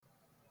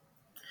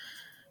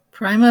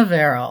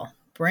Primaveral.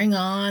 Bring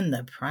on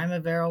the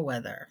primaveral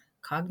weather.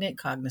 Cognate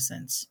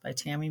cognizance by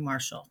Tammy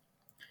Marshall.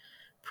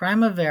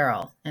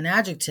 Primaveral, an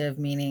adjective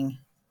meaning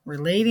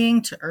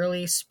relating to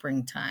early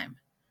springtime.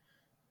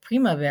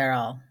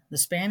 Primaveral, the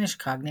Spanish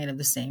cognate of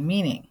the same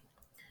meaning.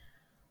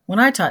 When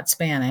I taught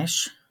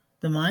Spanish,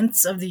 the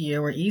months of the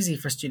year were easy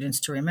for students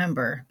to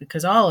remember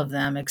because all of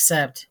them,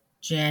 except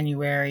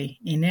January,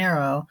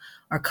 enero,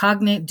 are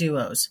cognate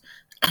duos.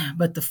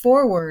 But the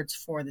four words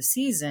for the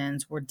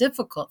seasons were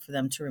difficult for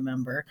them to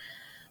remember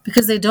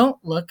because they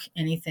don't look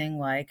anything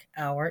like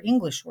our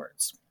English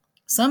words.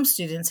 Some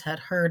students had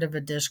heard of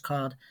a dish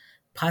called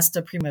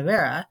pasta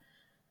primavera,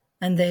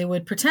 and they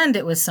would pretend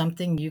it was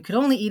something you could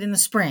only eat in the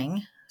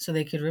spring, so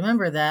they could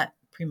remember that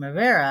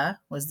primavera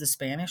was the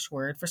Spanish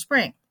word for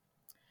spring.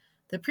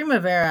 The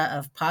primavera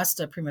of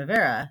pasta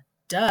primavera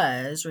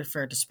does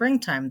refer to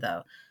springtime,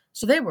 though,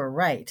 so they were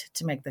right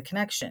to make the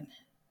connection.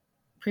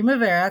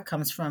 Primavera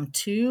comes from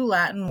two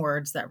Latin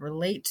words that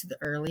relate to the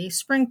early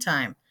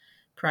springtime,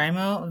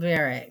 primo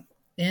vere,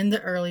 in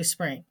the early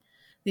spring.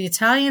 The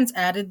Italians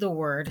added the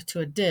word to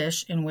a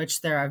dish in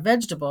which there are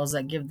vegetables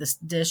that give this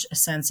dish a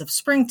sense of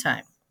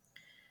springtime.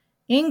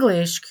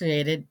 English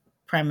created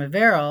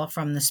primaveral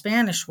from the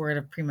Spanish word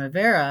of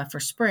primavera for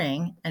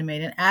spring and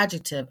made an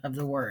adjective of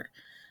the word.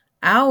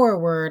 Our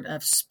word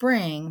of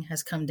spring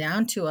has come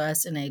down to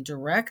us in a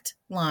direct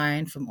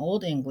line from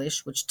Old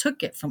English, which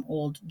took it from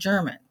Old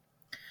German.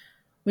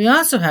 We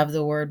also have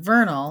the word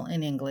vernal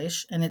in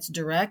English and its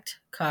direct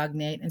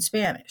cognate in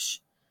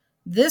Spanish.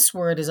 This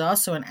word is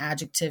also an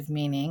adjective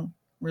meaning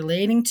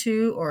relating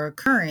to or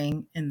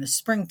occurring in the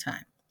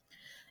springtime.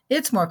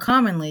 It's more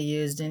commonly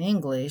used in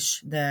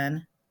English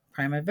than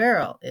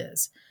primaveral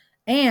is,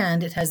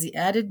 and it has the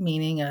added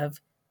meaning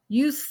of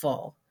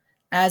youthful,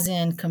 as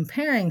in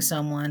comparing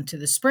someone to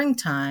the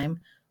springtime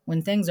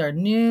when things are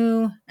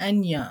new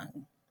and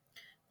young.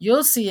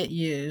 You'll see it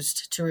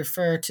used to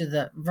refer to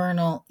the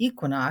vernal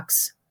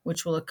equinox,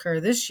 which will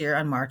occur this year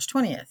on March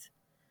 20th.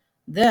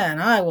 Then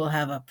I will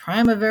have a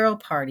primaveral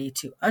party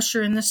to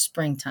usher in the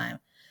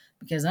springtime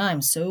because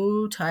I'm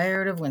so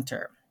tired of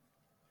winter.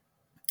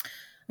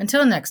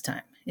 Until next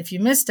time, if you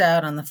missed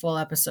out on the full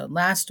episode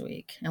last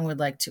week and would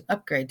like to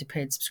upgrade to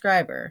paid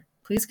subscriber,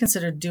 please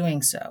consider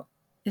doing so,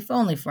 if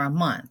only for a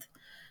month,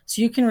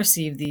 so you can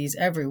receive these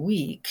every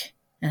week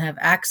and have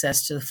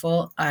access to the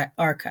full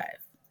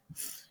archive.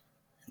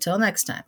 Until next time.